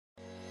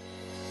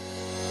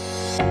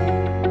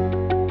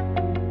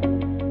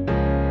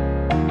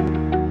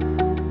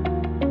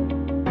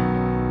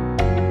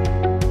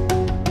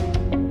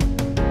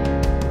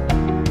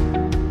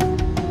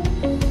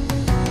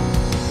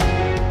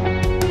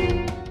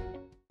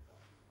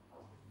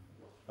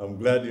I'm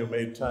glad you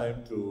made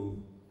time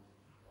to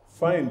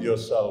find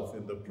yourself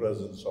in the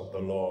presence of the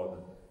Lord.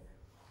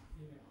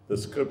 The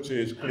scripture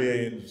is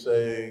clear in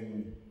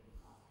saying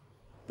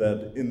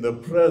that in the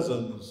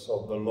presence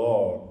of the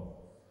Lord,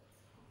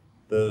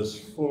 there's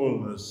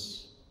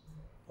fullness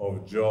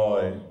of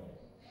joy.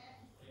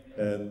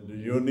 And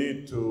you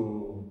need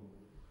to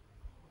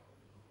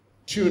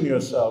tune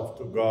yourself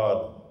to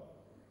God,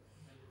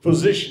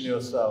 position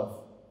yourself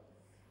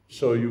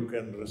so you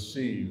can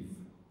receive.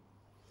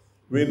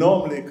 We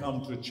normally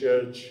come to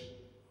church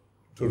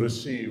to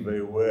receive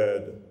a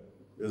word,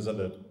 isn't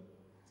it?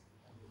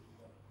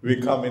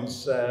 We come in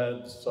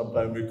sad,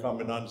 sometimes we come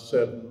in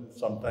uncertain,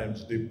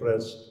 sometimes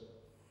depressed,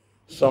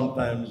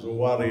 sometimes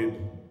worried,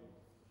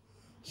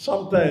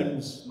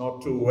 sometimes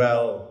not too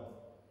well.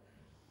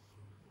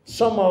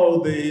 Somehow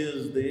there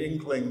is the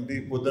inkling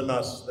deep within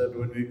us that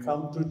when we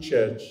come to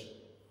church,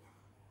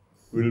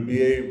 we'll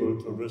be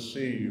able to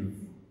receive.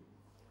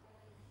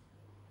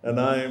 And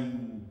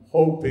I'm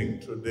hoping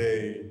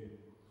today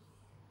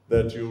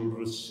that you'll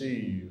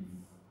receive.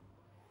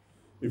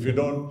 If you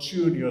don't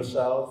tune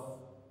yourself,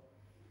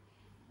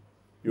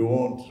 you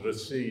won't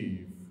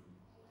receive.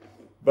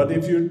 But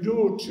if you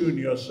do tune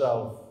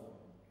yourself,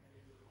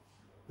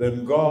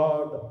 then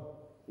God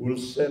will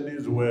send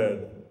His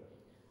word.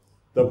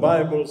 The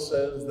Bible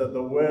says that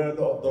the word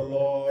of the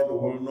Lord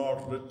will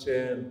not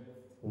return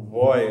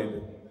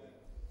void.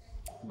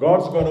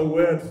 God's got a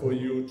word for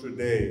you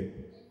today.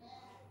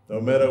 No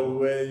matter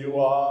where you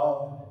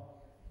are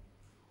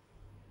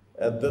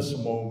at this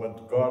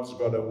moment, God's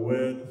got a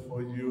word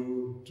for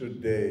you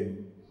today.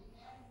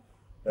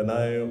 And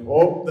I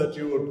hope that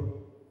you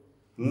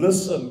would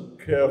listen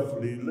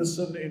carefully,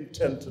 listen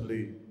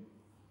intently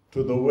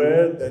to the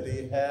word that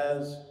He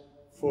has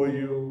for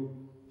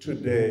you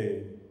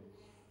today.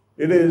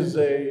 It is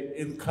an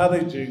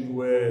encouraging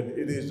word.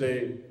 It is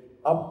an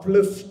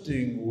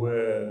uplifting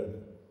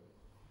word.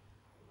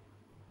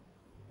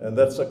 And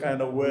that's the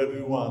kind of word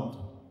we want.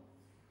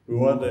 We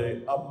want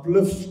an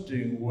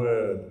uplifting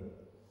word,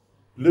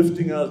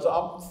 lifting us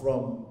up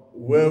from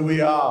where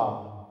we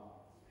are.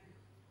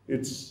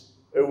 It's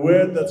a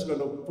word that's going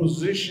to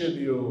position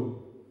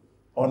you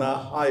on a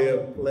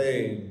higher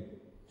plane.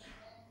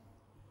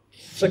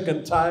 Sick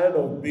and tired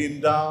of being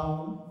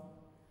down?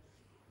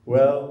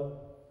 Well,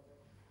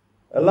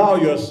 allow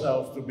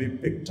yourself to be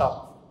picked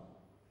up.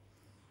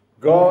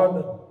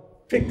 God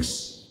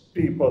picks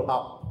people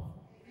up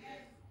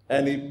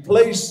and He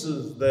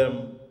places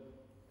them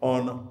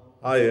on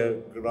higher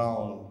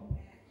ground.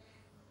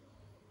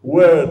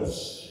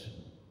 Words.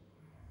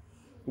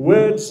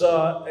 Words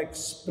are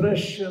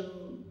expression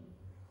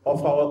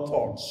of our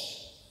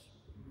thoughts.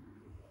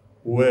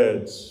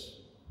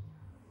 Words.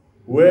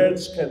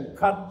 Words can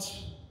cut.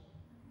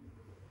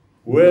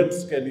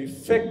 Words can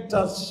affect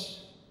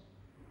us.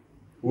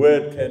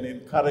 Word can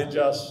encourage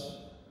us.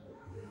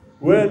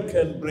 Word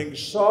can bring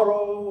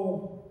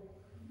sorrow.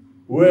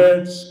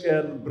 Words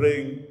can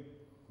bring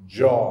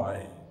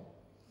joy.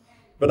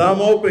 But I'm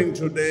hoping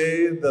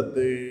today that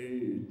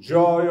the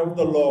joy of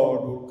the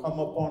Lord will come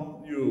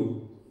upon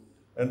you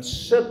and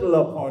settle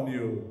upon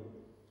you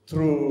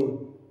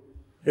through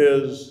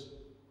His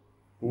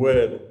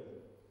word.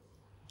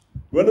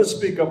 We're going to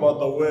speak about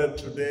the word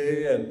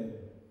today, and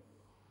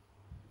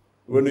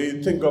when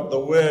we think of the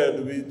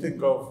word, we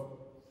think of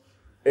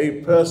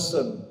a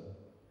person.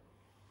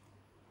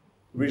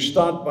 We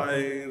start by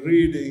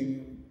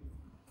reading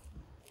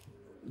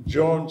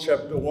John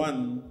chapter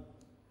 1,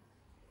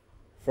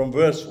 from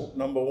verse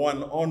number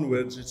 1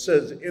 onwards. It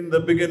says, "In the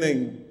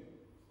beginning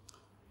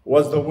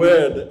was the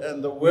Word,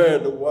 and the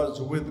Word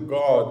was with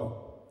God."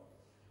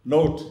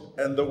 Note,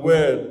 and the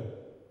Word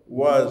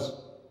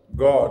was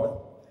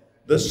God.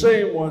 The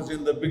same was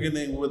in the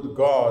beginning with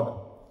God.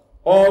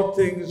 All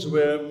things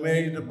were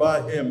made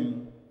by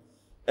Him,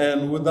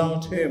 and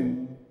without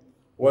Him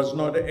was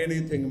not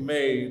anything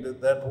made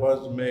that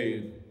was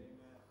made.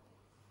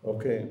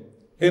 Okay.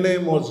 His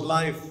name was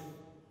Life,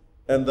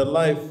 and the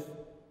life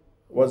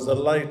was the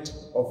light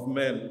of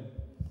men.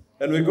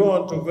 And we go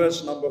on to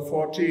verse number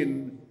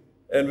 14,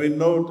 and we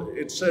note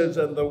it says,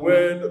 "And the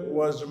Word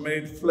was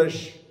made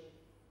flesh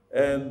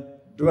and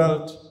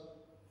dwelt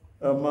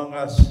among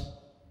us."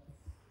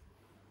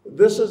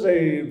 This is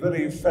a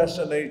very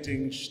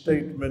fascinating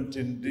statement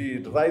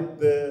indeed. Right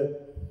there,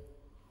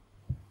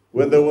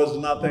 when there was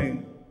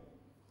nothing,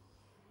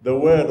 the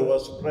Word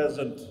was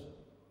present,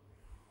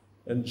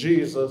 and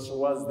Jesus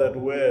was that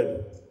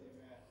Word.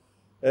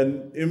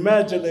 And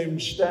imagine Him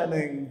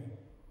standing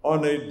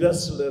on a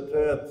desolate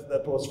earth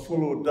that was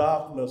full of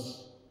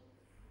darkness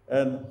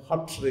and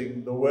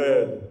uttering the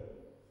word.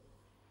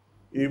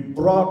 He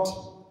brought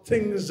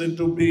things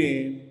into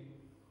being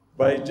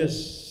by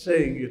just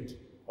saying it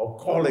or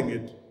calling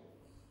it.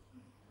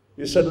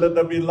 He said, "Let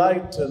there be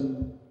light,"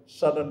 and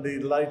suddenly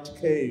light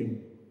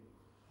came.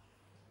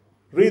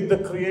 Read the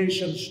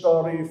creation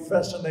story,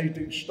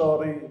 fascinating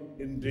story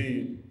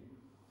indeed.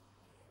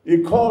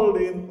 He called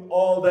in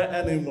all the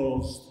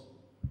animals,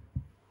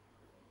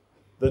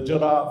 the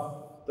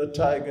giraffe, the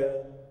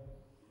tiger,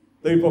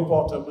 the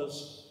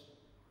hippopotamus,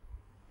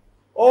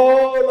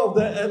 All of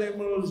the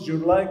animals you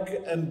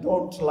like and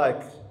don't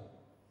like,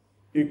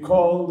 he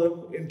called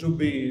them into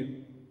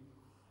being,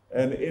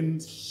 and in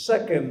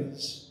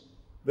seconds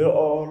they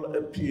all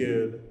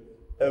appeared.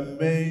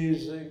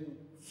 Amazing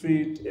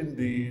feat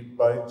indeed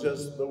by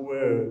just the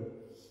word.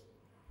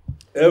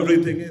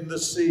 Everything in the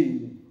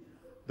sea,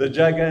 the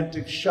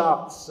gigantic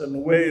sharks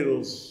and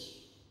whales,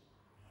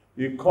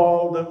 he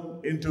called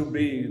them into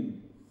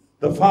being.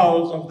 The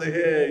fowls of the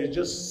air, he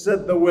just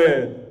said the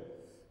word,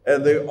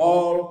 and they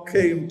all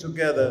came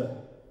together.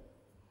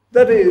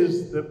 That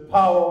is the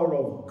power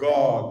of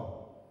God.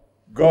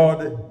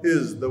 God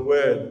is the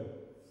Word.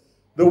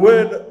 The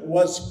Word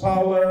was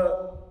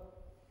power.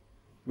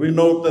 We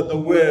note that the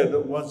Word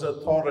was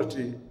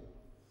authority.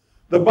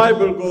 The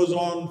Bible goes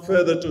on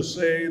further to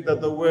say that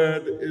the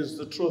Word is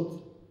the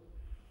truth.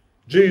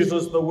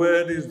 Jesus, the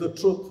Word, is the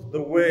truth,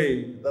 the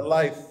way, the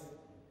life.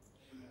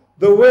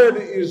 The Word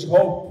is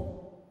hope.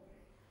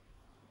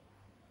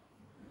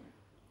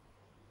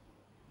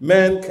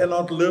 Man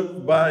cannot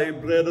live by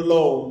bread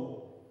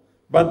alone,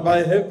 but by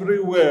every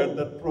word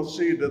that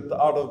proceedeth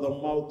out of the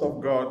mouth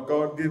of God.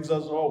 God gives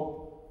us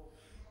hope.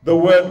 The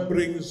word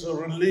brings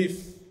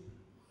relief.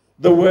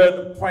 The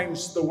word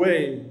points the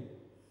way.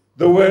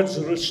 The word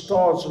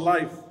restores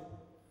life.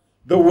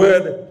 The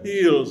word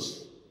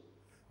heals.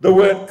 The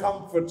word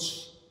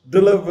comforts,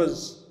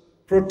 delivers,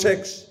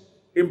 protects,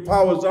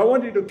 empowers. I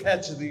want you to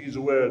catch these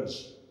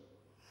words.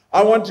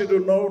 I want you to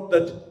note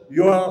that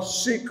your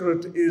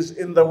secret is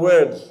in the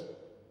word,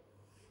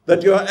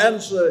 that your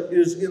answer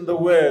is in the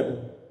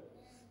word,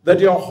 that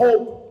your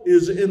hope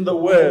is in the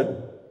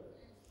word.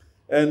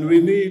 And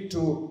we need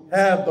to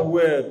have the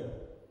word.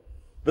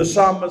 The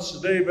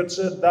psalmist David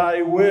said,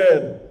 "Thy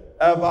word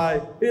have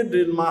I hid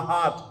in my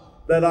heart,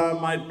 that I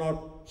might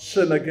not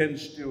sin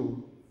against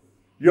you."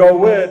 Your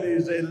word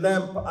is a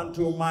lamp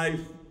unto my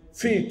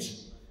feet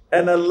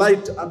and a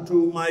light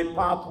unto my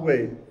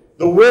pathway.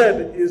 The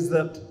word is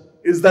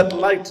that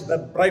light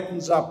that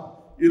brightens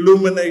up,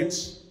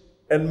 illuminates,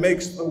 and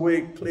makes the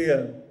way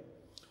clear.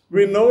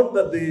 We note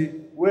that the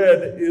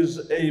word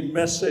is a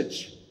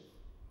message.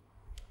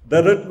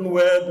 The written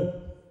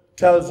word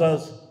tells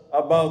us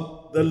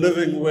about the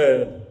living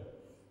word.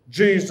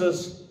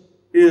 Jesus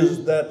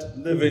is that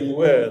living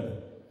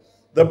word.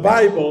 The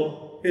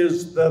Bible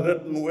is the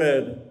written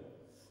word.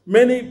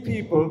 Many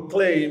people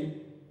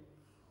claim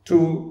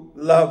to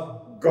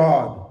love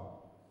God,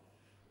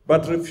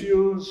 but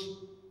refuse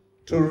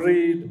to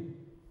read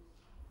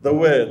the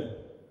word.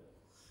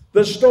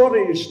 The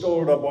story is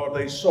told about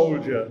a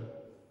soldier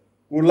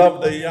who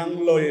loved a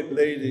young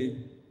lady.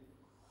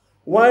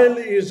 While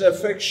his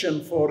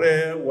affection for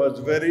her was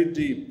very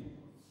deep,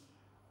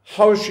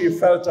 how she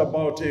felt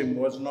about him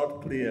was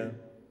not clear.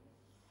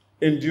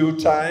 In due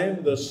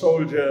time, the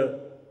soldier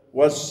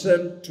was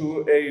sent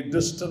to a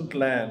distant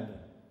land.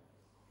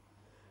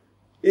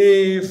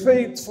 He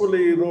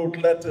faithfully wrote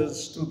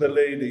letters to the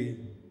lady,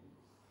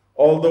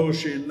 although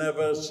she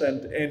never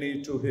sent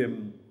any to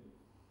him.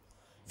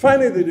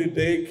 Finally, the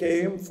day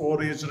came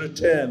for his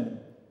return,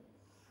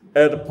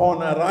 and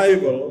upon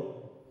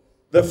arrival,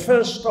 the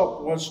first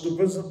stop was to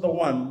visit the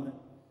one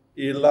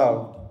he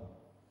loved.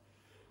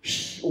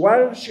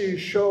 While she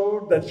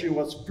showed that she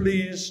was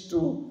pleased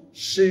to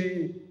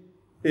see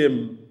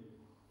him,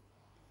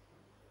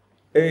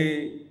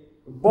 a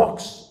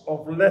box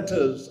of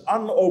letters,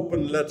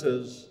 unopened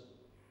letters,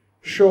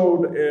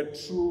 showed a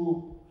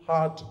true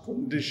heart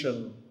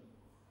condition.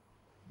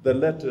 The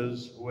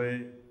letters were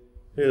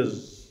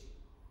his.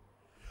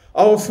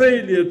 Our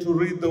failure to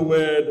read the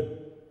word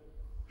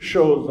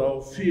shows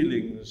our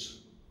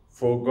feelings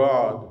for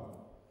God.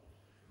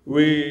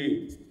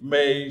 We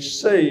may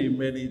say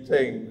many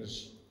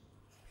things,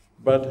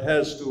 but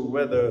as to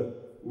whether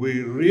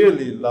we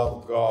really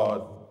love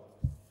God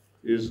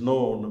is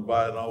known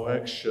by our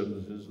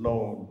actions, is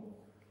known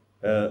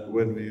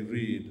when we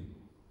read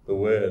the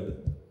word.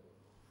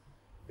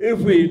 If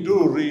we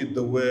do read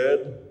the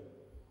word,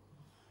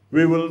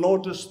 we will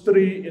notice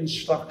three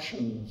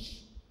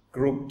instructions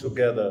grouped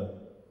together.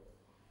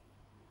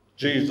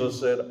 Jesus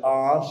said,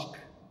 "Ask,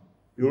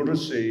 you'll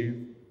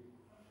receive."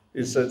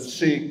 He said,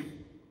 "Seek,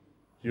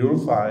 you'll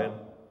find."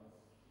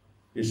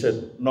 He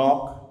said,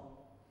 "Knock,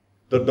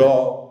 the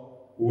door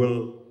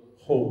will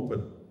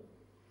open."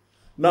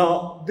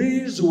 Now,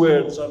 these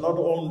words are not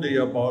only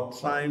about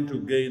trying to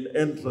gain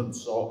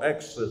entrance or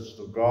access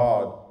to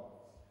God.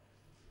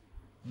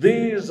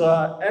 These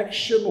are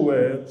action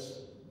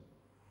words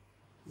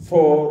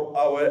for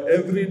our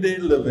everyday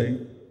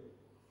living.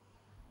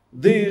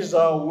 These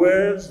are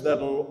words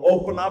that will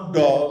open up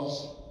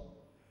doors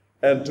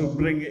and to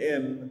bring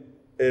in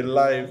a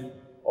life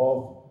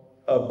of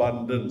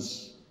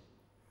abundance.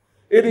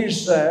 It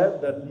is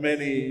sad that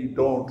many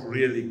don't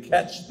really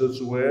catch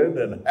this word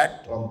and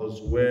act on this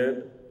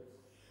word.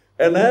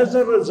 And as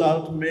a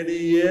result, many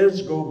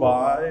years go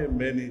by,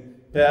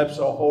 perhaps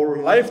a whole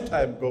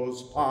lifetime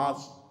goes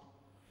past,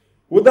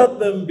 without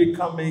them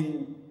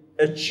becoming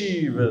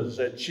achievers,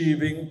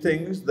 achieving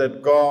things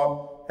that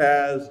God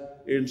has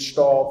in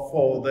store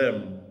for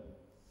them.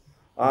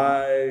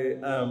 I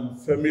am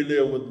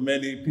familiar with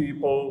many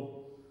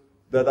people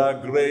that are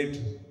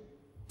great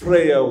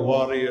prayer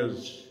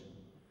warriors.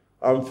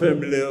 I'm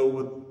familiar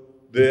with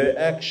their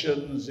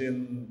actions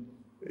in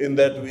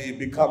that we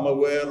become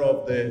aware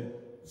of their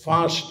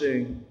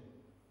fasting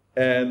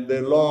and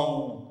their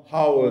long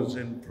hours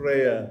in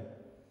prayer.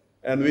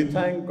 And we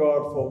thank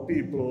God for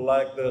people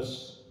like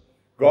this.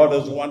 God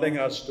is wanting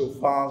us to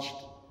fast.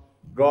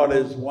 God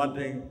is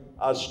wanting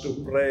us to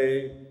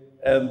pray.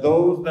 And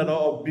those that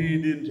are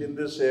obedient in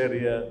this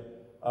area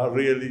are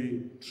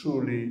really,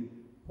 truly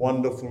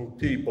wonderful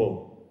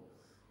people.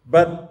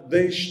 But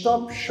they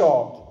stop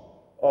short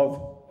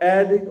of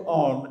adding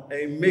on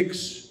a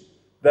mix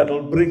that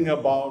will bring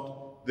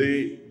about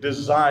the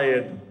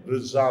desired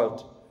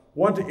result.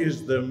 What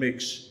is the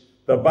mix?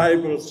 The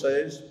Bible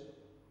says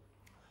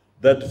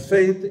that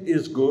faith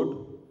is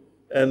good,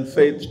 and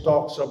faith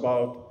talks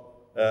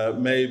about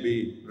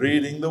maybe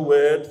reading the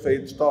word,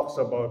 faith talks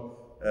about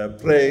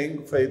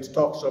praying, faith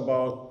talks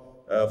about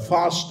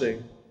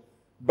fasting.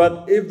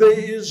 But if there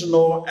is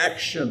no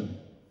action,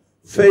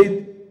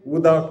 faith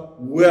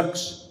without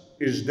works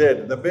is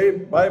dead.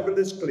 The Bible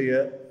is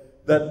clear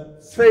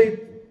that faith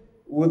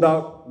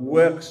without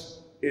works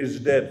is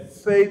dead.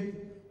 Faith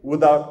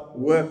without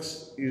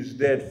works is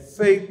dead.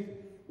 Faith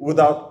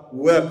without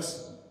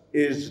works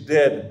is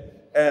dead.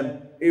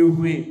 And if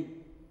we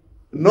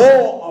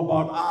know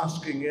about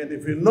asking, and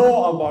if we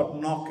know about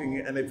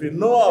knocking, and if we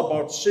know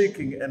about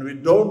seeking, and we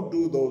don't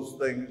do those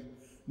things,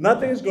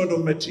 nothing is going to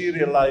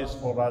materialize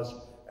for us,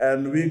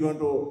 and we're going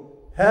to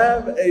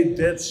have a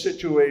dead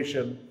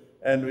situation,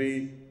 and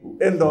we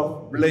end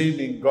up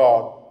blaming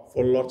God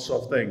for lots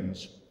of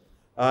things.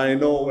 I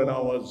know when I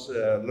was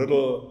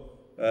little,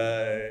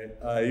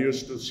 I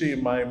used to see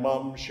my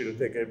mom. She'll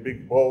take a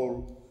big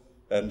bowl,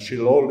 and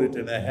she'll hold it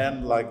in a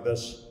hand like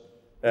this,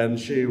 and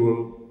she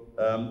will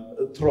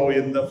throw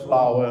in the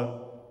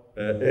flour,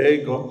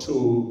 egg or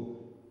two.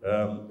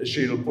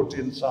 She'll put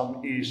in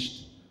some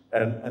yeast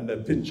and a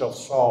pinch of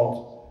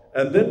salt.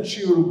 And then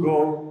she will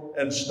go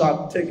and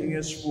start taking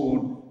a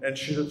spoon, and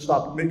she'll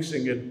start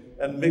mixing it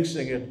and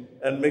mixing it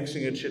and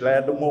mixing it. She'll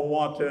add more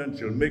water and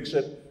she'll mix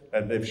it.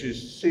 And if she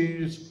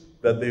sees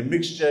that the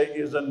mixture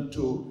isn't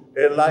to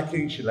her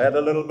liking, she'll add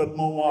a little bit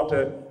more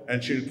water,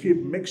 and she'll keep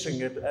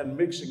mixing it and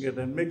mixing it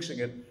and mixing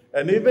it.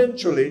 And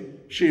eventually,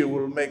 she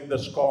will make the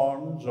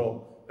scones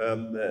or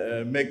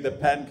make the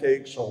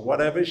pancakes or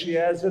whatever she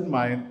has in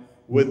mind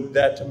with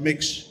that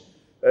mix.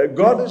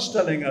 God is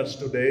telling us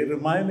today,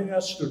 reminding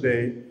us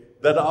today,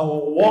 that our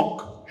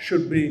walk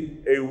should be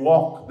a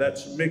walk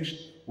that's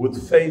mixed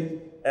with faith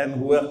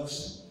and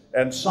works.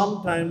 And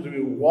sometimes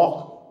we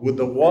walk with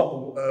the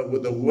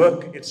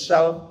work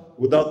itself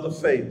without the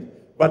faith.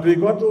 But we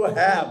got to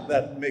have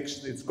that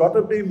mixed. It's got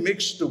to be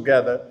mixed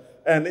together.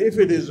 And if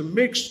it is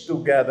mixed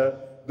together,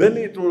 then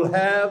it will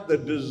have the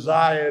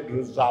desired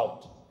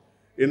result.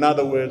 In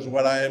other words,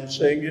 what I am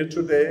saying here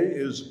today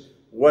is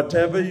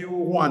whatever you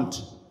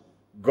want,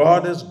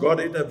 God has got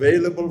it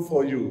available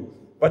for you.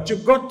 But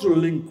you've got to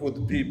link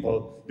with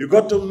people. You've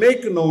got to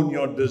make known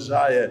your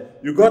desire.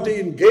 You've got to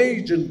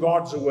engage in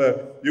God's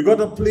work. You've got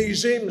to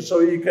please Him so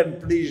He can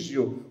please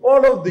you.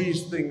 All of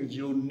these things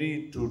you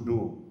need to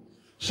do.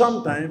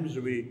 Sometimes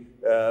we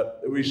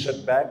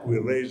sit back, we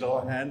raise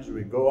our hands,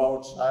 we go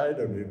outside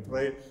and we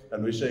pray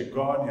and we say,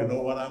 God, you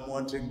know what I'm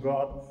wanting,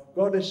 God?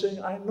 God is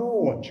saying, I know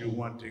what you're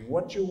wanting.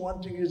 What you're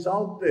wanting is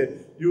out there.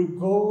 You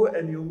go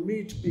and you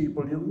meet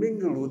people, you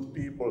mingle with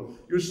people,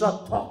 you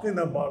start talking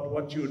about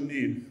what you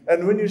need.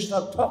 And when you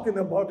start talking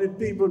about it,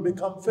 people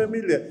become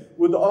familiar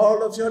with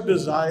all of your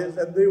desires,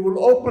 and they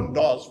will open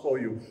doors for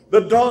you.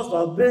 The doors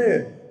are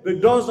there. The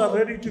doors are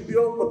ready to be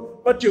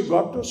opened, but you've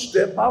got to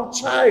step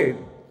outside.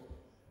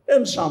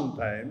 And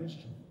sometimes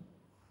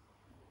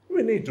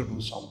we need to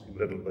do something a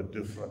little bit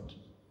different.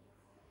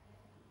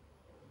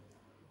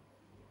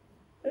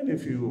 And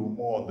if you're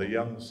more on the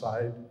young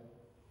side,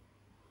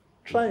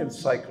 try and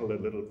cycle a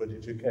little bit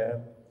if you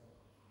can.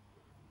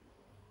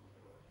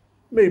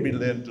 Maybe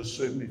learn to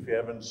swim if you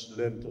haven't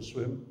learned to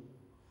swim.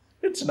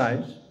 It's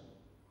nice.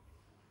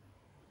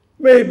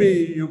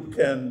 Maybe you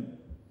can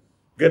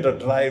get a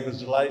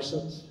driver's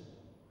license.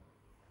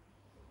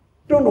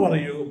 Don't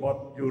worry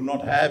about you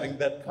not having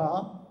that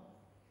car.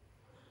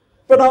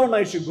 But how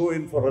nice you go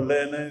in for a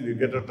learner, you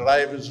get a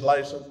driver's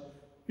license.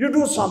 You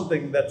do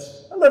something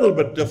that's a little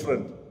bit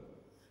different.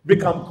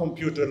 Become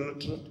computer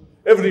literate.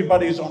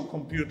 Everybody's on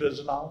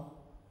computers now.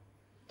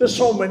 There's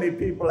so many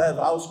people have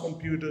house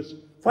computers.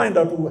 Find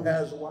out who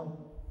has one.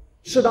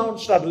 Sit down,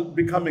 start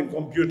becoming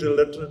computer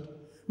literate.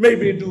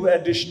 Maybe do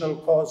additional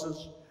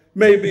courses.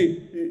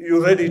 Maybe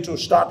you're ready to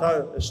start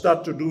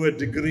to do a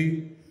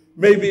degree.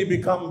 Maybe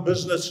become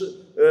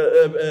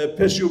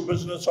pursue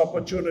business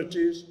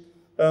opportunities.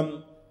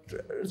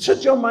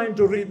 Set your mind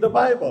to read the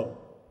Bible.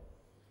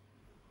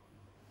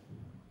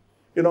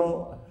 You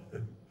know,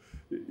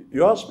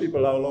 you ask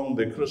people how long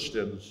they're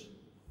Christians,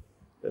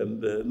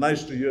 and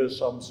nice to hear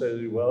some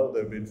say, well,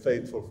 they've been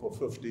faithful for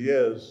 50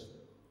 years,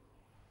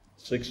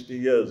 60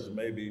 years,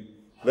 maybe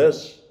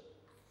less.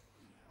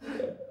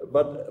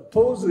 But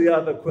pose the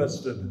other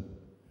question.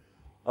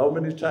 How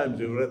many times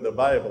you've read the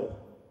Bible?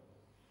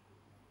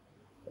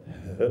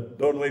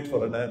 Don't wait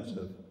for an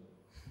answer,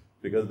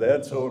 because the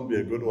answer won't be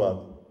a good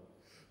one.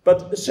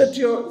 But set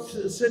yourself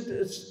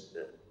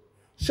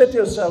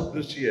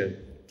this year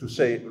to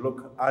say,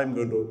 look, I'm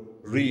going to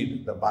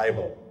read the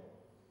Bible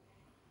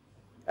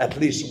at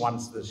least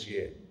once this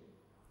year.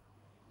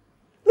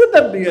 Let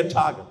that be a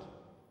target.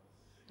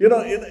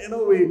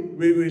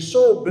 We're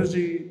so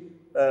busy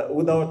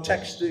with our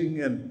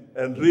texting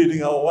and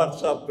reading our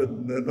WhatsApp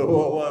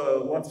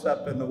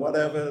and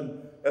whatever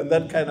and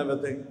that kind of a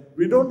thing.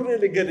 We don't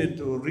really get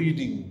into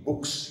reading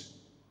books.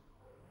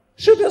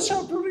 Set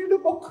yourself to read a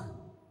book.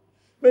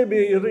 Maybe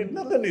you read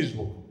Nalini's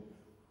book.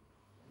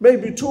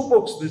 Maybe 2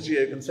 books this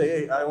year. You can say,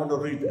 hey, I want to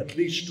read at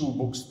least 2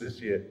 books this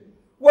year.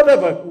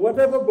 Whatever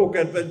book,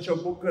 adventure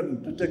book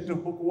and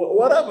detective book,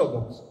 whatever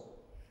books,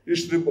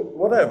 history book,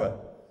 whatever.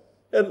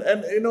 And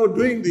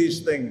doing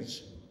these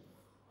things,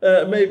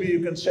 maybe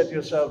you can set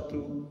yourself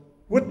to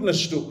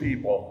witness to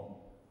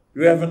people.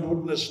 You haven't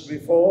witnessed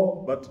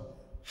before, but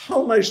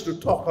how nice to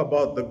talk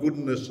about the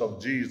goodness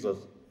of Jesus.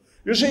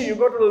 You see, you've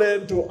got to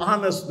learn to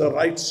harness the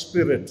right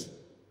spirit.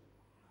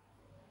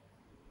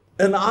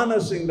 And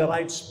harnessing the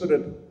right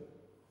spirit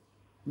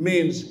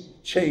means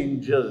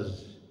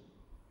changes.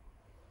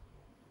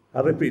 I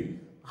repeat,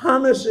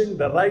 harnessing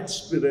the right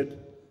spirit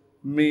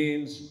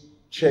means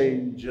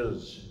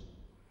changes.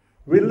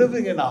 We're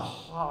living in a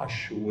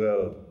harsh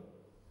world.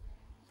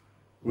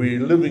 We're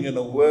living in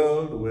a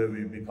world where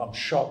we become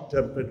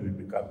short-tempered, we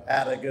become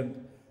arrogant,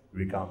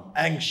 we become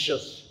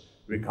anxious,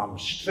 we become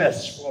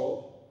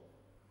stressful.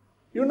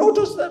 You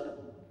notice that?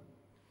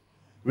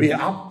 We are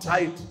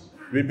uptight,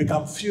 we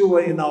become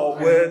fewer in our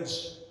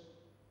words.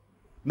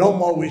 No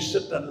more we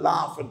sit and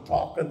laugh and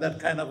talk and that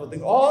kind of a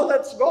thing. All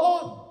that's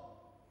gone.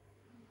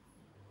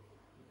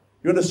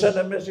 You want to send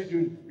a message,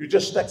 you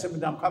just text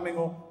them, I'm coming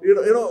home.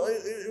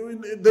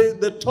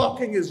 The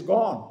talking is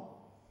gone.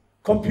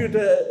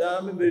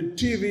 The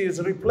TV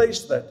has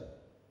replaced that.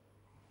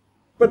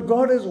 But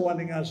God is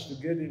wanting us to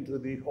get into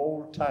the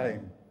whole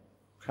time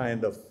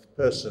kind of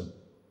person.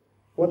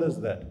 What is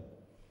that?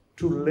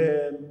 To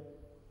learn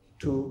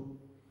to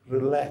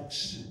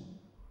relax.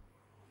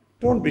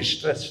 Don't be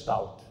stressed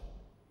out.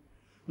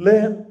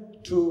 Learn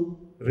to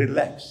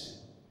relax.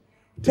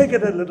 Take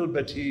it a little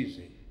bit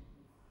easy.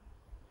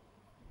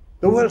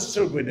 The world's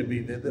still going to be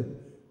there.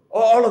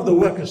 All of the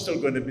work is still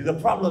going to be, the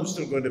problem's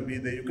still going to be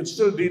there. You can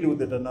still deal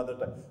with it another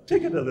time.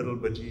 Take it a little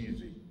bit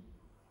easy.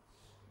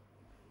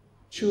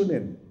 Tune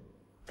in.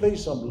 Play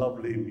some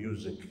lovely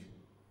music.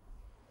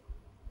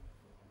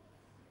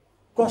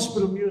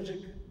 Gospel music.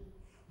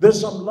 There's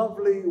some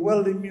lovely,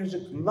 worldly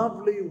music.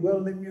 Lovely,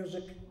 worldly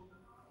music.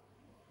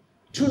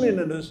 Tune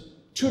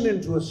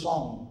into a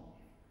song.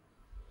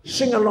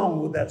 Sing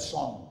along with that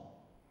song.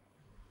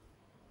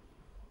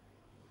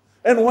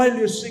 And while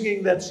you're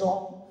singing that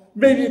song,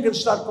 maybe you can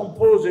start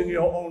composing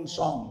your own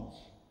songs.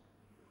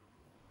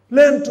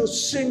 Learn to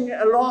sing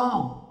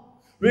along.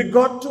 We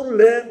got to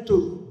learn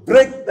to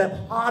break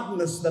that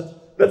hardness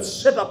that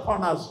set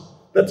upon us,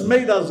 that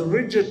made us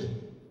rigid.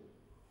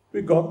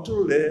 We got to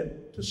learn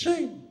to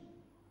sing.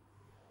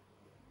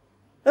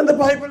 And the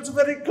Bible is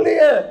very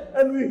clear,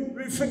 and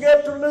we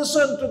forget to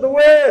listen to the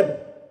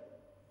word.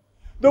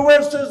 The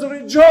word says,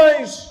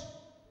 rejoice.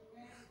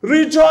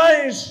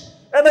 Rejoice.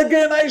 And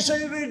again I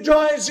say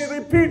rejoice. He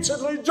repeats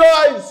it,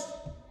 rejoice.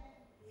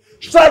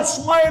 Start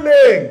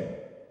smiling.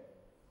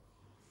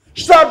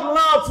 Start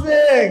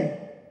laughing.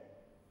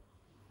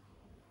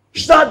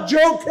 Start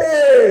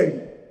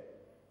joking.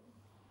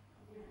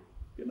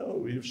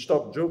 We've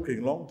stopped joking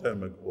a long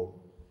time ago.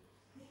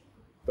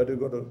 But we've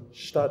got to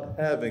start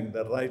having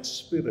the right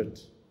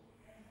spirit.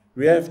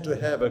 We have to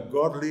have a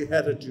godly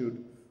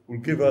attitude.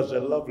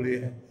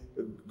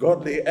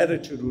 Godly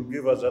attitude will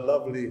give us a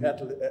lovely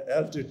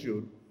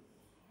altitude.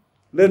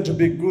 Learn to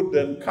be good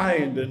and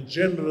kind and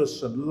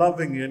generous and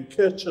loving and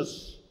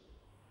courteous.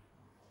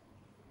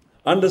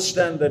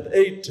 Understand that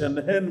hate and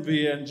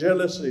envy and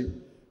jealousy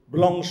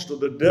belongs to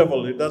the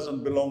devil. It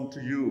doesn't belong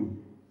to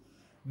you.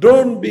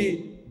 Don't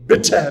be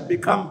bitter.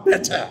 Become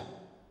better.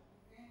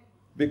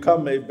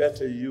 Become a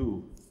better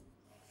you.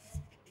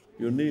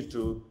 You need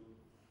to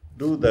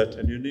do that,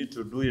 and you need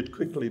to do it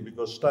quickly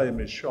because time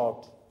is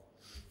short.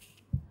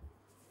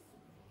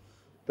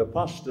 The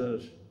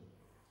pastors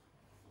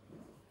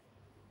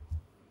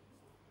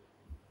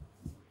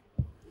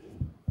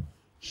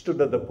stood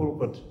at the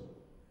pulpit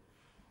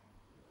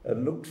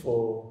and looked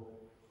for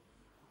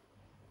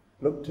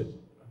a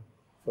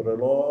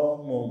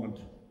long moment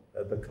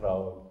at the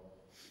crowd.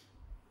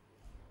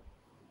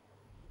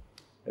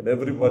 And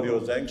everybody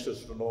was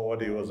anxious to know what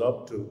he was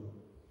up to.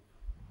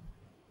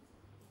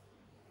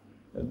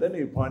 And then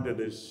he pointed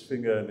his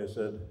finger and he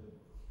said,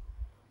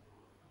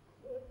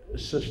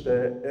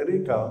 Sister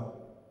Erika,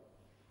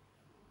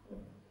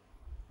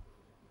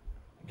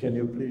 can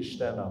you please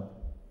stand up?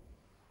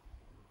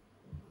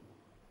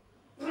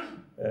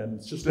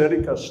 And Sister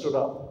Erika stood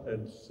up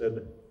and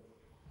said,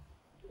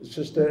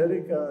 Sister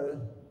Erika,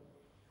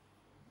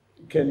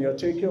 Can you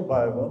take your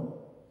Bible?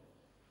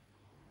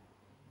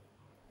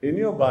 In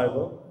your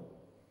Bible,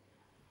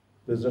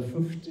 there's a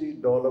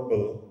 $50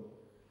 bill.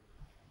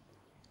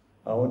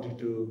 I want you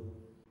to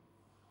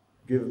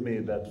give me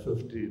that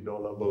 $50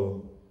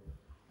 bill.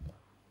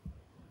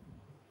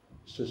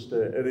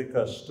 Sister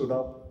Erica stood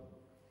up,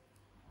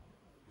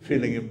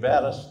 feeling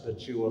embarrassed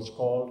that she was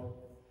called.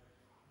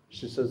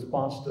 She says,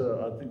 Pastor,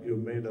 I think you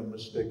made a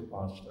mistake,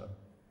 Pastor.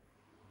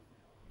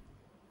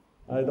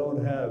 I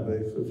don't have a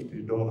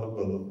 $50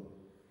 bill.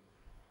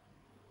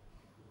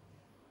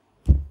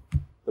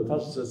 The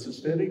pastor says,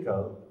 Sister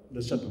Erica,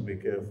 listen to me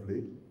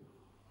carefully.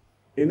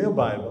 In your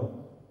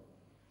Bible,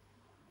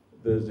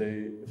 there's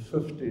a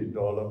 $50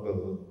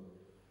 bill.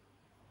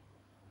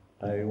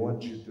 I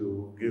want you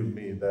to give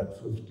me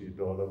that $50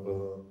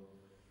 bill.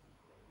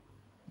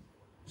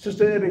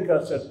 Sister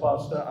Erica said,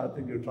 Pastor, I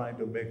think you're trying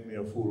to make me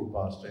a fool,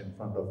 Pastor, in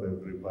front of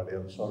everybody.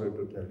 I'm sorry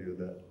to tell you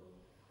that.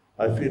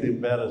 I feel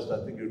embarrassed.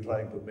 I think you're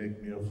trying to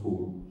make me a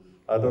fool.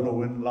 I don't know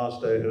when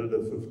last I held a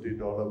 $50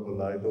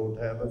 bill. I don't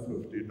have a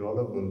 $50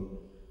 bill.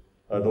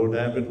 I don't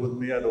have it with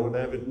me. I don't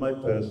have it in my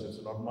purse.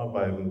 It's not my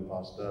Bible,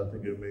 Pastor. I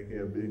think you're making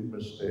a big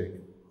mistake.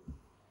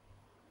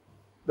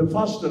 The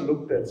pastor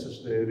looked at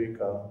Sister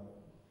Erica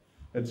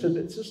and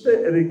said,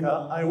 Sister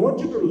Erica, I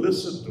want you to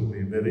listen to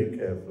me very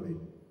carefully.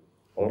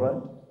 All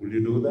right? Will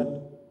you do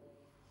that?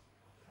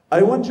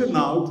 I want you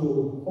now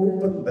to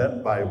open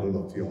that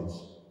Bible of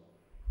yours.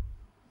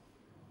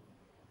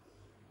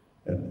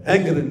 And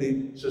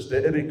angrily, Sister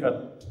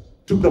Erica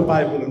took the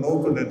Bible and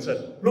opened it and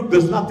said, look,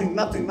 there's nothing.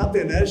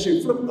 And as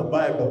she flipped the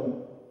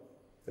Bible,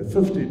 a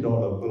 $50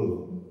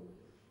 bill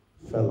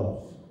fell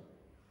off.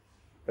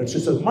 And she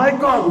said, my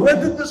God, where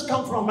did this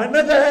come from? I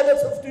never had a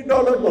 $50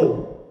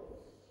 bill.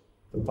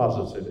 The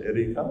pastor said,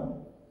 Erica,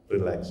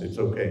 relax, it's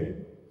okay.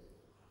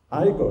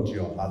 I got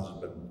your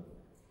husband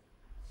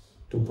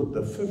to put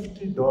the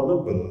 $50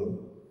 bill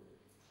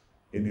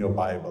in your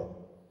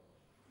Bible.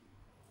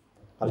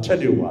 I'll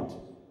tell you what.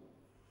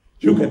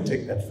 You can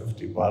take that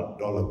 $50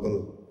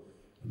 bill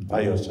and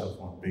buy yourself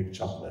one big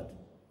chocolate.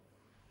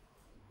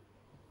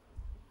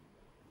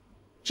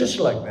 Just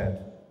like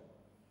that,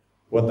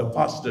 what the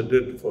pastor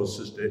did for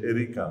Sister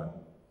Erica,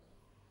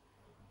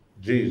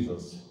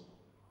 Jesus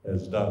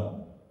has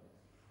done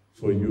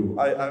for you.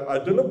 I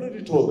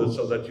deliberately told this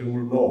so that you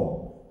will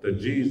know that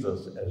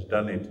Jesus has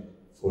done it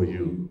for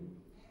you.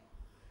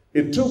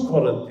 In 2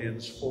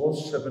 Corinthians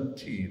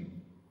 4:17,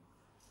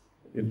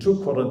 in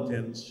 2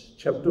 Corinthians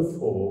chapter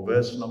 4,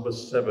 verse number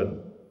 7,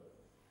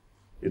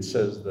 it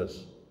says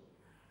this,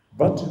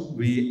 but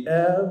we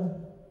have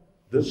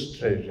this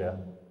treasure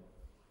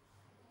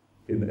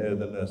in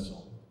earthen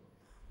vessel.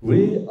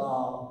 We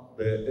are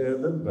the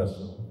earthen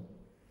vessel,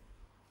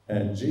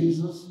 and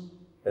Jesus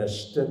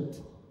has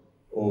stepped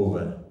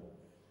over,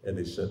 and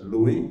he said,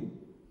 Louis,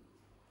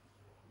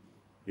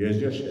 here's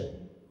your share.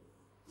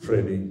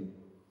 Freddie,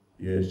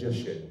 here's your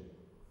share.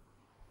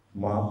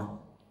 Mark,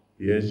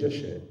 here's your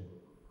share.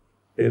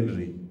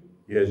 Henry,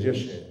 here's your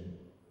share.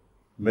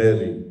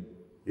 Mary,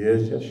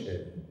 here's your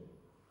share.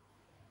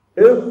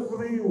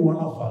 Every one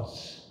of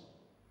us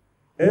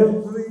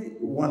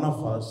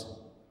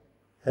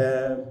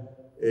have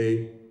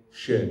a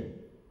share.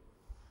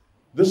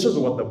 This is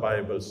what the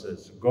Bible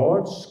says.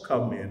 God's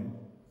come in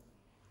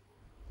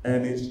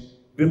and is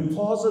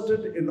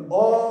deposited in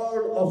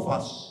all of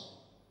us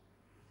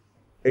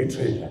a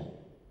treasure.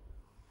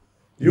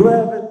 You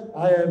have it,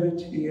 I have it,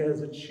 he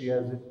has it, she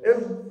has it.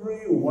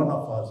 Every one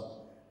of us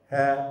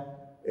have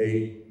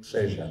a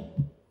treasure.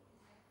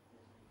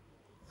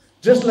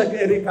 Just like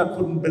Erica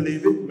couldn't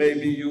believe it,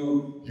 maybe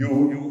you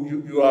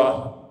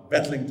are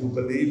battling to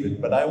believe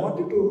it. But I want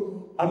you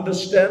to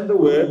understand the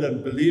word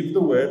and believe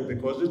the word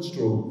because it's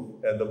true.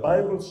 And the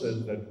Bible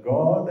says that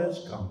God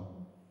has come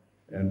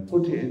and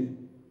put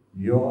in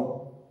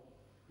your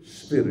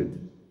spirit,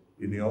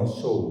 in your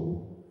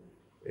soul,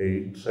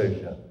 a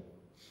treasure.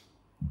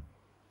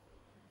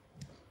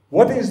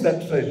 What is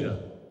that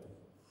treasure?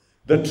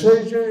 The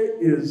treasure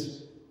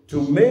is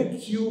to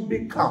make you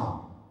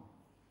become.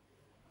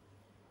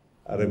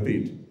 I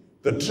repeat,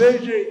 the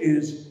treasure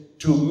is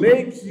to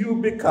make you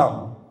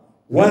become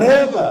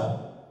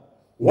whatever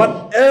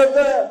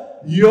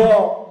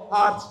your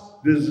heart's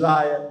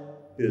desire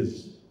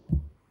is.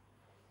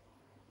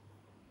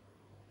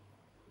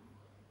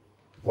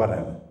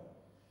 Whatever.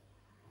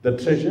 The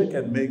treasure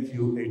can make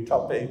you a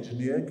top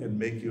engineer, can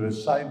make you a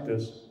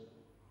scientist,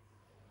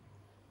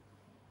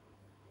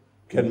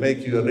 can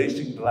make you a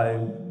racing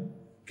driver,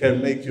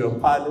 can make you a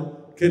pilot,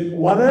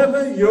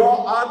 whatever your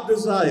heart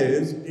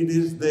desires, it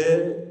is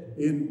there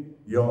in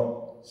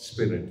your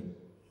spirit.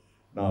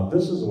 Now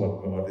this is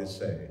what God is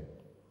saying.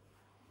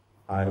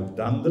 I've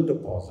done the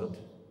deposit.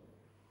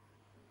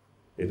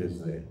 It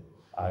is there.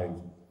 I've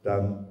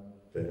done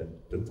the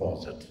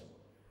deposit.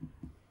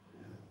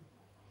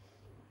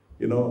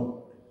 You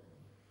know,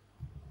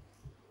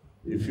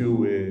 if you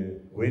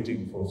were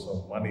waiting for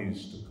some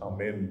monies to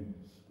come in,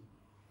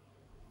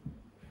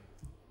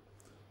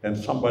 and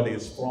somebody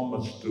has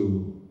promised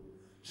to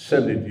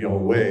send it your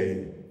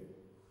way,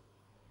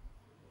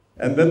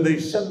 And then they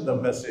send the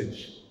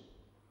message,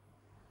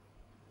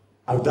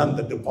 I've done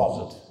the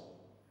deposit.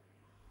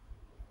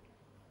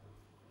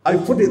 I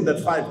put in that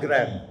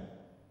 $5,000.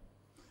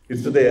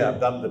 It's today I've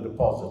done the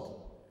deposit.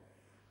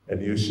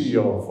 And you see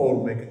your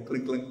phone make a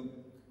click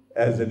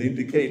as an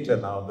indicator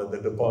now that the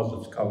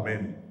deposits come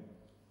in.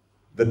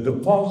 The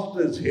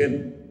deposit is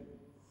in.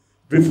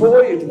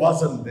 Before it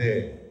wasn't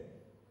there.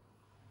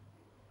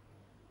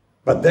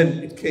 But then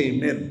it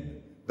came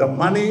in. The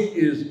money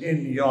is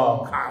in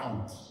your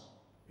account.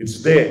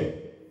 It's there.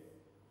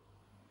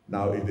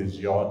 Now it is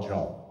your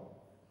job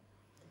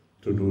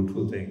to do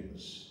two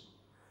things.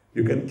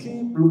 You can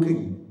keep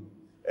looking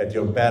at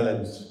your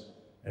balance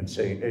and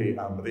saying, hey,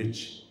 I'm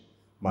rich.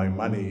 My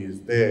money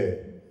is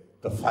there.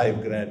 The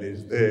 $5,000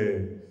 is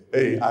there.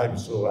 Hey, I'm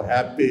so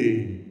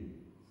happy.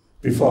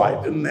 Before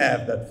I didn't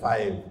have that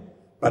 5,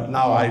 but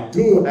now I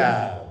do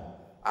have.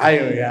 I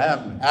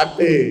am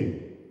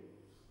happy.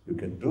 You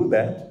can do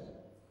that.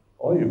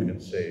 Or you can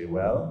say,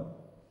 well,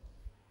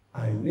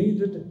 I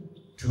needed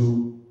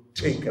to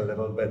take a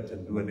little bit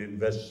and do an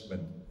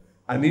investment.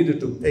 I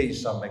needed to pay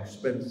some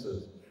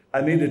expenses.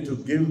 I needed to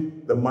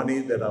give the money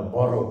that I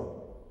borrowed.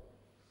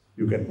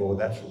 You can go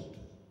that route.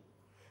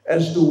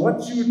 As to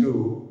what you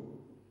do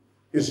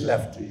is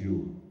left to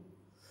you.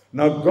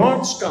 Now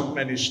God's come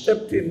and He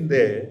stepped in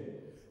there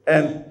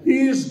and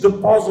He's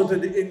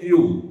deposited in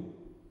you.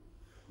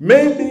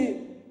 Maybe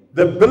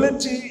the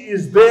ability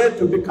is there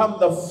to become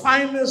the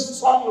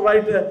finest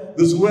songwriter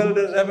this world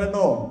has ever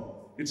known.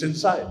 It's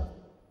inside.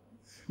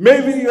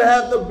 Maybe you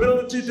have the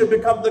ability to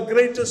become the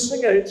greatest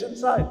singer. It's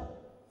inside.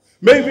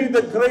 Maybe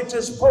the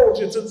greatest poet.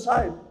 It's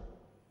inside.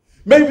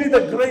 Maybe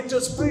the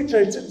greatest preacher.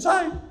 It's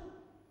inside.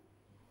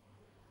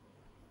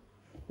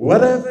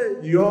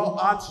 Whatever your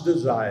heart's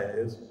desire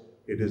is,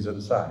 it is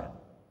inside.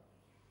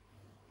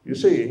 You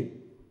see,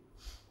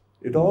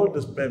 it all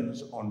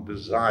depends on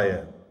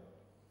desire.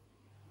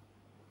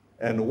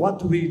 And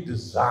what we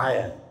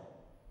desire,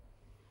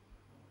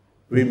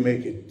 we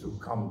make it to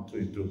come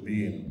into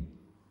being.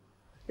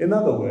 In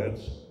other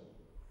words,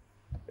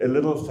 a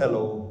little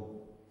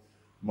fellow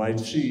might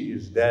see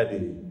his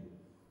daddy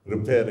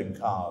repairing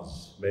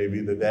cars. Maybe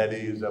the daddy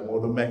is a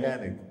motor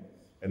mechanic,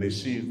 and he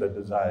sees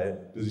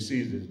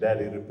his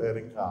daddy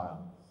repairing car.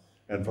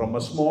 And from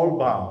a small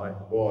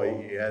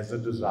boy, he has a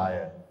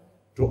desire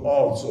to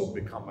also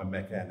become a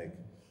mechanic.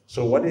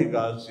 So what he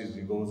does is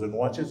he goes and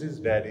watches his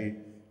daddy.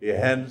 He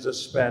hands a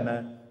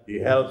spanner, he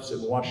helps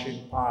in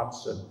washing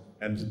parts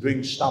and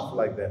doing stuff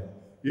like that.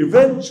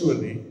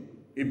 Eventually,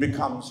 he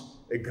becomes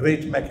a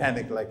great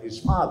mechanic like his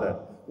father.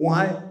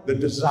 Why? The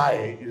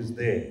desire is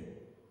there.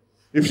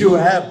 If you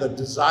have the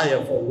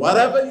desire for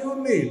whatever you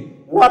need,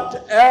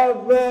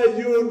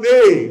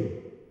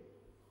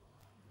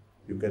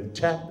 you can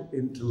tap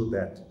into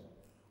that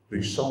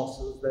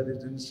resources that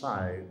is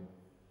inside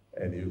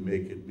and you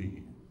make it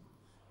be.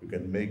 You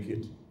can make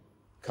it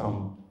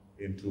come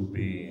into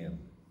being.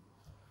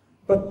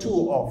 But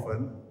too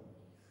often,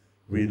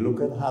 we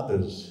look at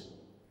others,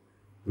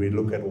 we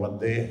look at what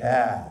they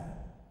have,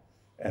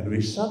 and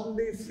we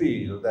suddenly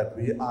feel that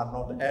we are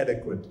not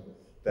adequate,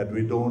 that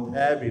we don't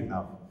have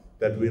enough,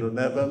 that we'll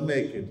never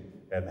make it,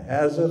 and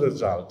as a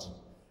result,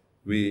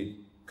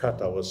 we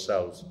cut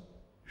ourselves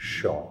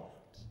short.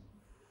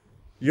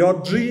 Your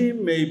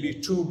dream may be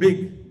too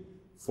big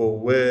for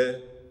where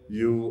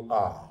you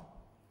are.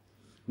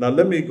 Now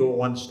let me go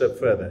one step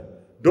further.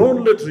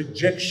 Don't let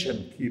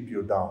rejection keep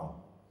you down.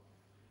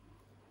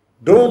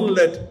 Don't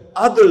let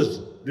others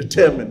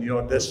determine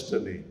your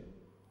destiny.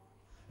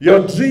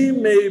 Your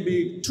dream may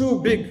be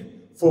too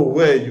big for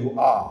where you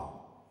are.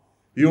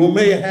 You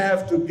may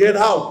have to get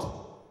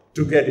out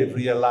to get it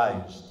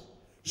realized.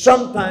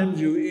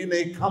 Sometimes you're in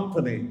a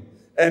company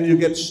and you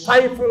get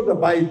stifled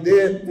by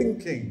their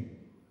thinking.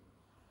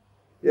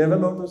 You ever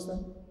notice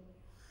that?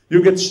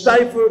 You get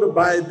stifled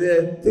by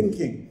their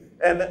thinking.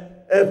 And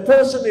a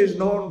person is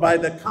known by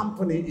the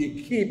company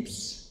he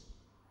keeps.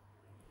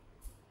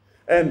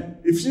 And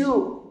if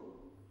you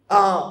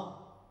are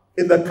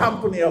in the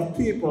company of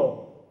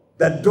people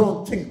that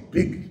don't think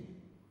big,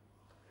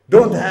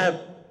 don't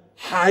have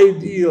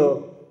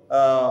ideal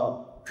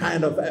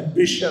kind of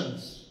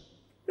ambitions,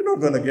 you're not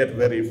going to get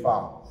very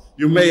far.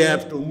 You may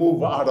have to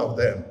move out of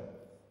them.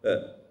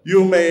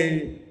 You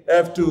may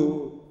have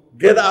to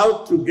get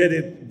out to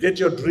get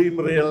your dream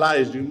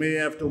realized. You may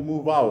have to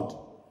move out.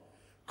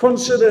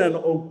 Consider an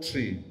oak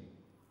tree.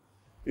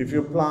 If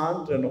you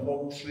plant an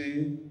oak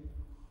tree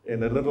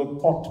in a little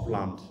pot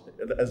plant,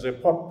 as a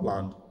pot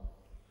plant,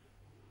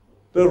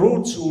 the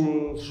roots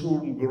will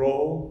soon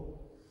grow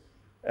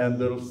and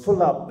they'll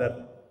fill up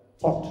that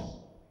pot.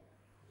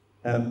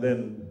 And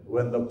then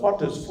when the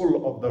pot is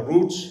full of the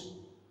roots,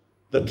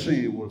 the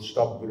tree will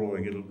stop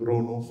growing. It'll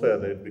grow no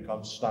further. It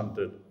becomes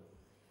stunted.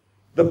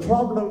 The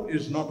problem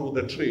is not with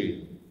the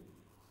tree.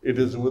 It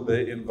is with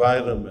the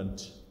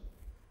environment.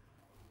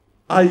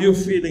 Are you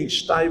feeling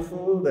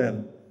stifled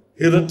and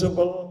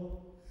irritable?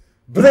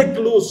 Break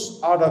loose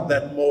out of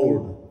that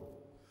mold.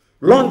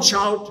 Launch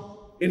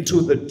out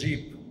into the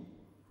deep.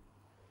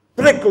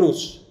 Break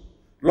loose.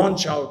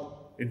 Launch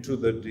out into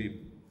the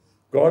deep.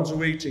 God's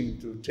waiting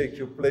to take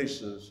you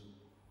places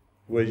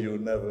where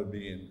you've never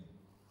been.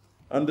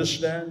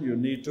 Understand, you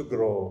need to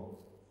grow.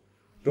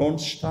 Don't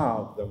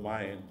starve the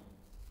mind.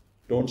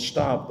 Don't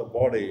starve the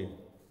body.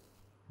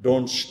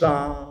 Don't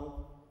starve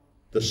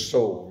the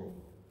soul.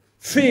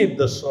 Feed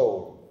the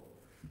soul.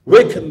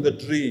 Waken the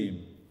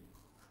dream.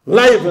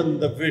 Liven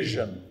the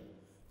vision.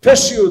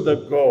 Pursue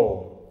the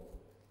goal.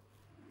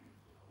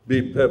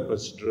 Be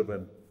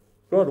purpose-driven.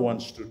 God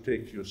wants to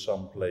take you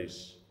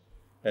someplace.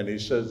 And he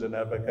says in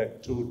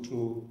Habakkuk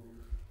 2:2,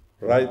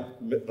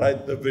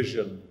 write the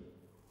vision,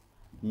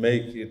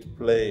 make it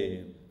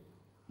plain.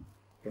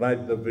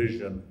 Write the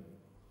vision,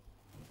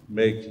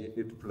 make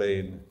it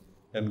plain.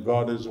 And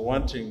God is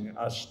wanting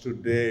us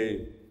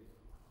today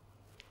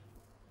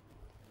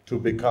to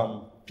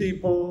become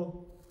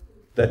people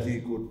that he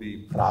could be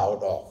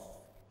proud of.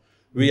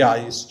 We are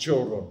his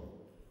children.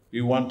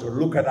 We want to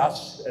look at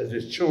us as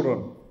his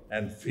children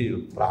and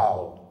feel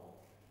proud.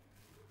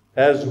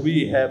 As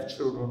we have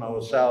children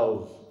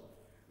ourselves,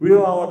 we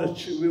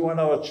want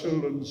our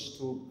children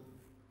to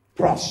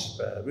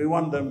prosper. We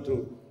want them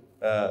to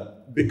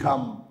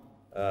become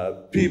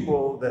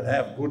people that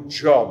have good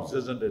jobs,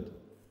 isn't it?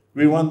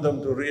 We want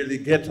them to really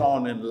get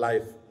on in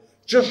life.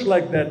 Just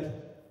like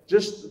that,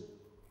 just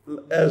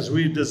as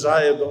we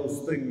desire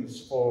those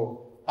things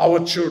for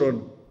our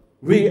children,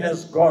 we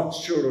as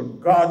God's children,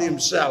 God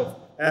himself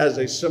has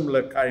a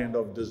similar kind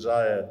of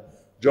desire.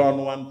 John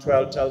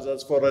 1:12 tells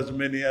us, for as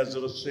many as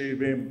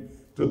receive him,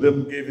 to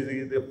them giving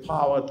he the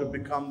power to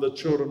become the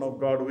children of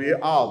God. We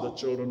are the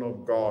children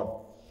of God.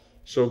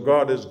 So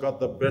God has got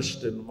the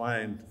best in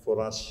mind for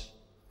us.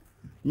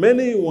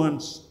 Many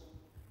want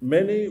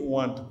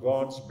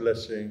God's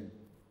blessing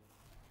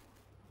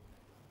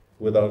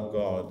without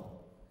God.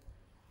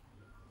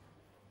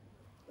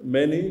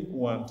 Many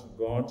want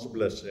God's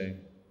blessing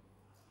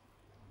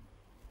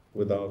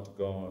without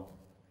God.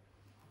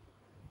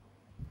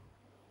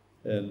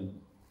 And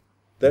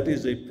that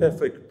is a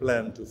perfect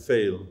plan to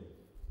fail.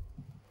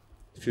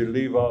 If you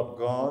leave out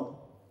God,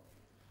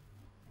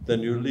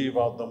 then you leave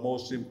out the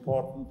most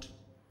important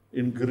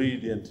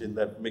ingredient in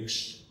that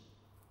mix.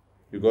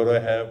 You've got to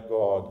have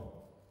God.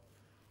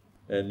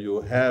 And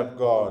you have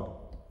God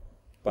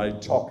by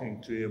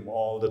talking to him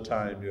all the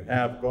time. You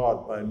have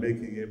God by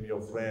making him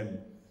your friend.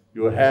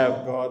 You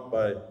have God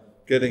by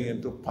getting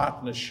into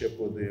partnership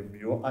with him.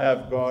 You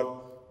have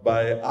God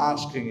by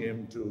asking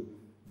him to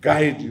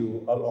guide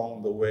you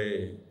along the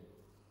way.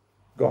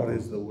 God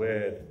is the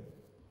Word.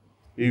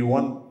 He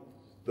wants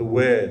the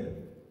Word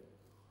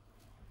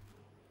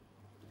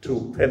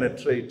to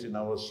penetrate in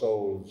our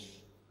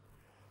souls.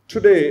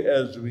 Today,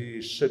 as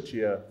we sit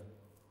here,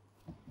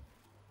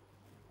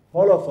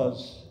 all of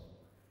us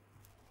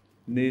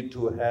need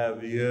to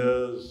have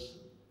ears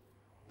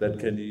that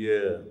can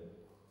hear.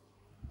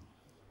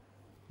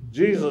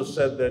 Jesus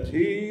said that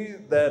he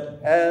that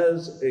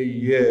has a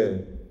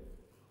ear,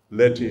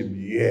 let him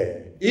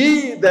hear.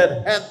 He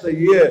that hath a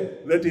ear,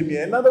 let him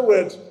hear. In other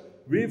words,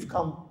 we've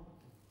come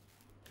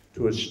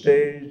to a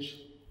stage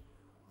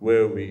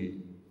where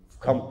we've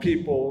become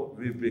people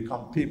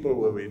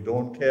where we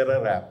don't care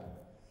a rap.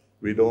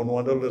 We don't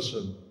want to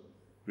listen.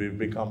 We've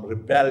become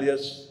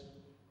rebellious.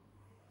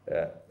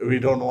 We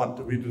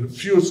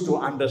refuse to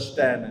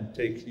understand and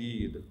take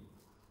heed.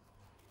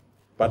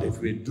 But if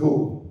we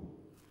do,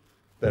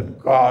 then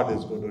God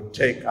is going to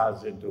take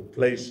us into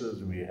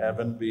places we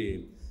haven't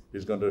been.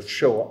 He's going to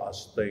show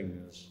us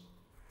things.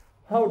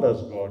 How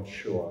does God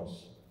show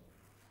us?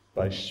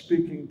 By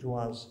speaking to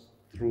us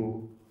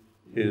through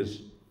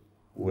his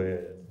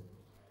word.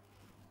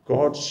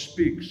 God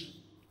speaks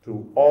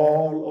to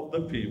all of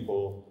the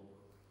people,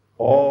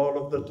 all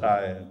of the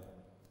time,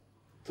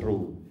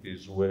 through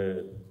his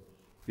word.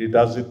 He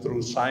does it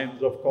through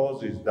signs, of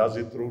course. He does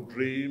it through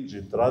dreams.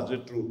 He does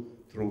it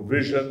through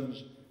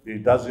visions. He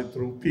does it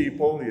through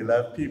people. He'll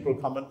have people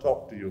come and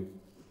talk to you.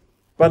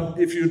 But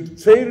if you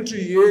fail to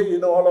hear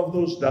in all of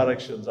those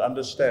directions,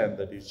 understand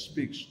that he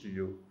speaks to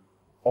you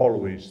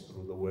always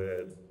through the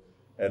word.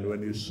 And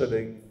when you're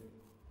sitting,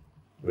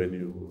 when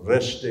you're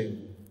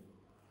resting,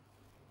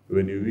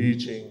 when you're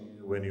eating,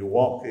 when you're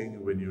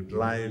walking, when you're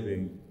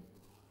driving,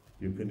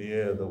 you can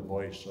hear the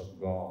voice of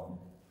God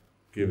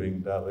giving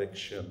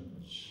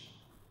directions.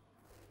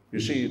 You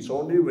see, it's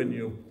only when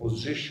you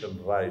position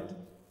right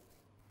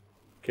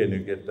can you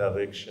get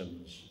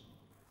directions.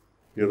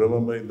 You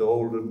remember in the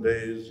olden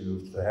days, you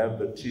used to have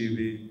the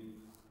TV,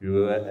 you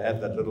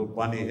had that little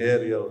bunny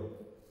aerial,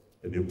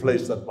 and you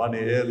place that bunny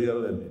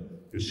aerial and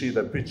you see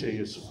the picture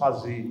is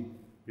fuzzy,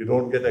 you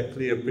don't get a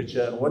clear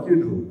picture, and what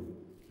do?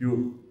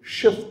 You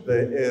shift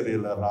the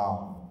aerial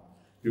around.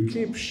 You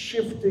keep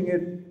shifting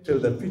it till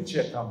the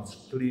picture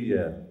comes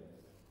clear.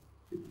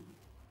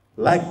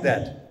 Like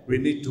that, we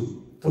need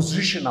to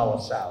position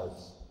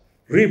ourselves,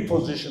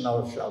 reposition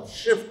ourselves,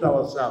 shift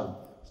ourselves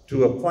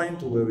to a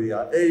point where we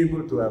are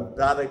able to have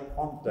direct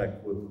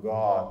contact with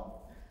God.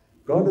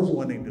 God is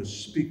wanting to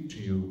speak to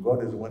you.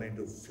 God is wanting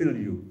to fill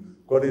you.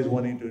 God is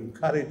wanting to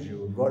encourage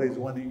you. God is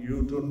wanting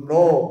you to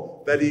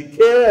know that he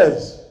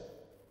cares.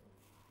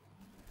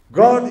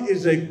 God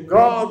is a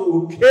God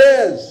who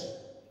cares.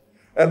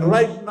 And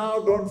right now,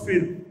 don't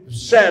feel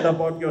sad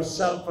about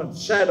yourself and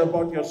sad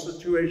about your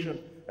situation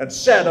and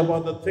sad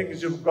about the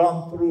things you've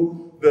gone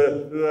through.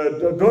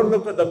 Don't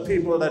look at the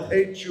people that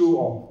hate you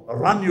or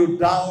run you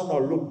down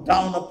or look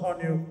down upon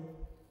you.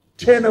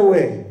 Turn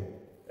away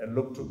and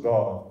look to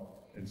God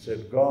and say,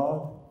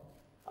 God,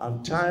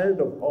 I'm tired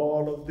of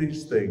all of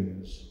these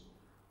things.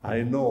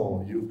 I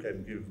know you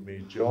can give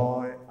me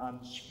joy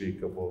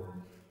unspeakable.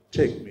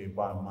 Take me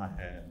by my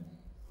hand.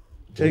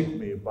 Take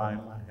me by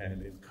my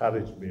hand.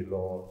 Encourage me,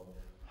 Lord.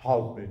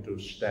 Help me to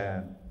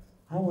stand.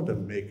 I want to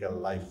make a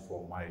life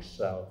for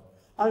myself.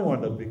 I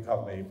want to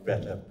become a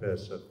better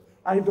person.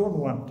 I don't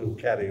want to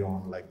carry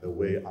on like the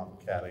way I'm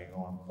carrying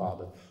on,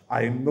 Father.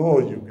 I know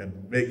you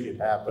can make it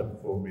happen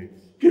for me.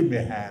 Give me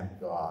a hand,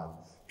 God.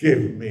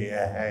 Give me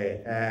a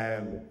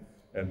hand.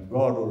 And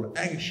God will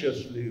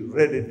anxiously,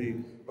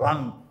 readily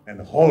run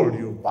and hold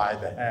you by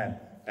the hand,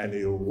 and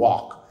he'll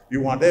walk.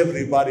 You want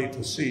everybody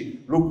to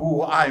see, look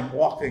who I'm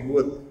walking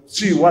with.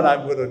 See what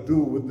I'm going to do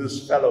with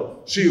this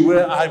fellow. See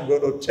where I'm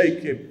going to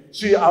take him.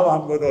 See how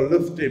I'm going to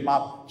lift him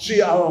up. See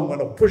how I'm going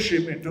to push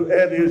him into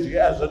areas he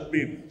hasn't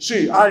been.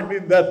 See, I'm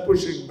in that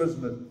pushing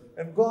business.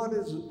 And God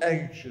is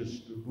anxious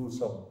to do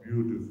some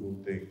beautiful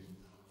things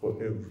for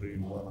every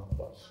one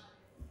of us.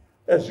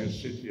 As you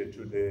sit here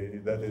today,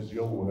 that is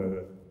your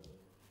word.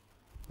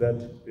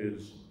 That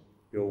is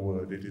your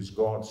word. It is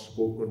God's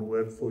spoken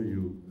word for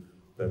you,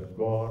 that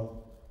God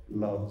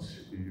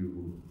loves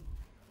you.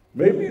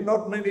 Maybe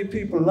not many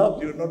people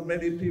love you, not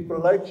many people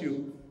like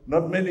you,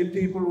 not many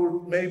people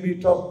will maybe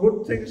talk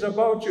good things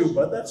about you,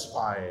 but that's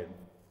fine.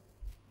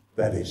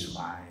 That is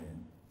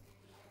fine.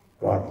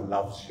 God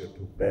loves you to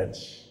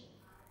bits,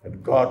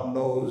 and God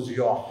knows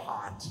your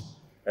heart,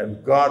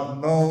 and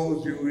God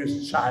knows you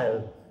his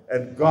child,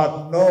 and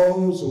God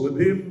knows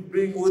with him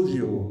being with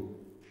you,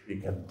 he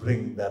can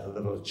bring that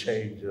little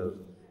changes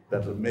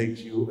that will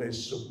make you a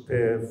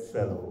superb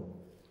fellow.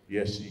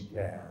 Yes, he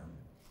can.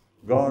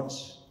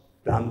 God's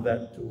done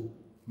that to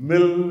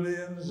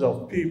millions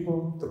of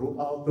people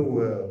throughout the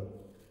world,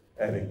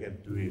 and he can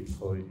do it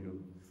for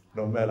you.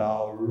 No matter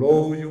how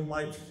low you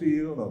might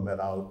feel, no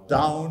matter how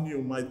down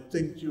you might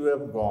think you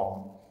have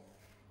gone,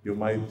 you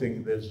might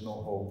think there's no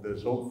hope.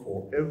 There's hope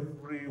for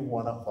every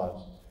one of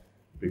us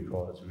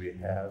because we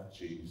have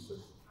Jesus,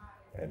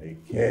 and he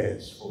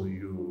cares for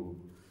you.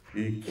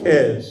 He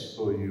cares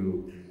for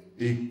you.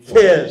 He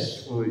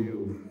cares for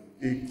you.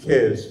 He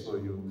cares for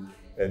you.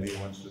 And he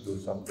wants to do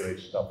some great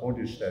stuff. Won't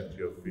you stand to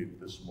your feet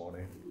this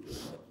morning?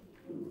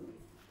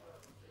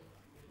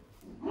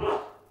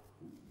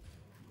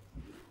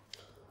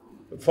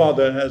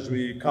 Father, as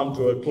we come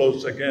to a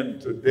close again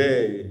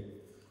today,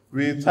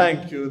 we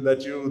thank you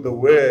that you, the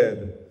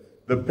word,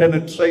 the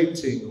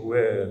penetrating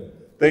word,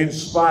 the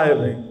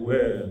inspiring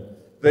word,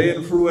 the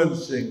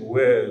influencing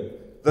word,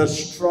 the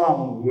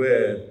strong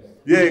word.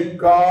 Yea,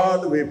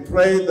 God, we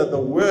pray that the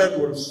word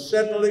will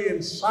settle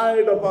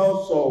inside of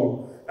our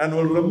soul and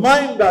will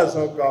remind us,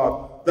 oh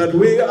God, that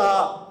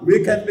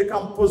we can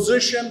become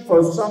positioned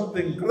for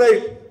something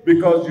great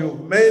because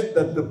you've made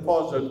the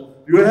deposit.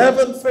 You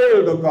haven't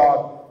failed, oh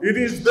God. It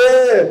is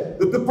there.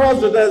 The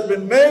deposit has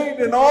been made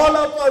in all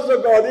of us,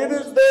 oh God. It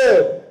is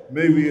there.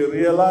 May we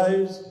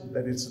realize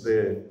that it's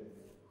there,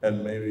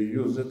 and may we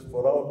use it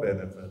for our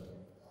benefit.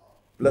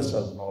 Bless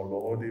us now,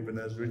 Lord, even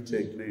as we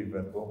take leave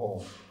and go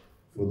home.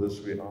 For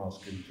this we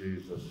ask in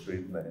Jesus'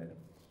 sweet name.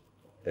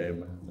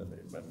 Amen and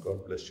amen.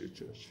 God bless you,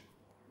 church.